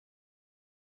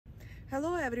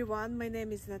Hello everyone, my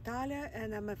name is Natalia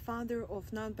and I'm a founder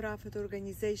of non-profit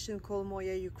organization called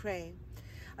Moya Ukraine.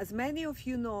 As many of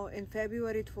you know, in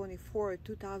February 24,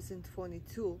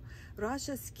 2022,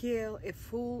 Russia scaled a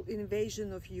full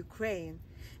invasion of Ukraine,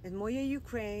 and Moya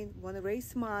Ukraine want to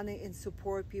raise money and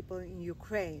support people in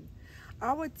Ukraine.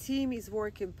 Our team is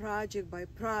working project by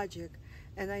project,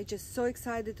 and I'm just so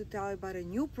excited to tell you about a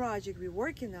new project we're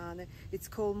working on. It's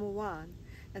called Move On.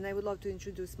 And I would love to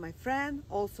introduce my friend,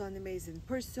 also an amazing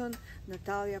person,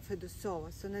 Natalia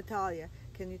Fedosova. So Natalia,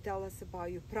 can you tell us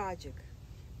about your project?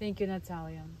 Thank you,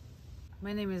 Natalia.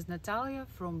 My name is Natalia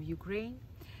from Ukraine.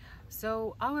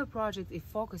 So our project is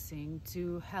focusing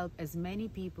to help as many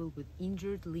people with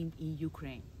injured limb in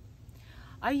Ukraine.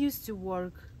 I used to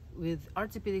work with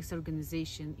Orthopedics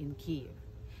organization in Kiev,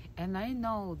 and I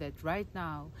know that right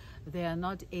now they are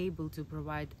not able to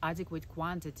provide adequate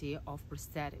quantity of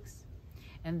prosthetics.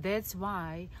 And that's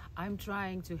why I'm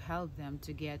trying to help them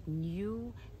to get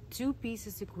new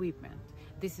two-pieces equipment.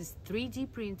 This is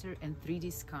 3D printer and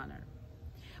 3D scanner.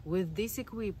 With this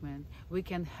equipment, we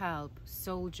can help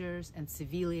soldiers and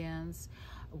civilians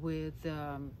with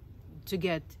to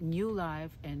get new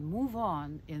life and move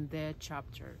on in their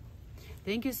chapter.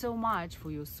 Thank you so much for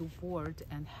your support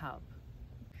and help.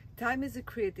 Time is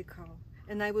critical,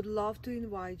 and I would love to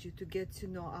invite you to get to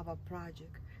know our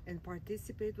project and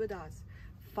participate with us.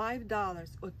 $5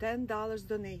 or $10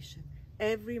 donation.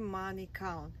 Every money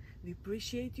counts. We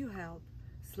appreciate your help.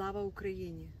 Slava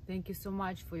Ukraini. Thank you so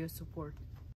much for your support.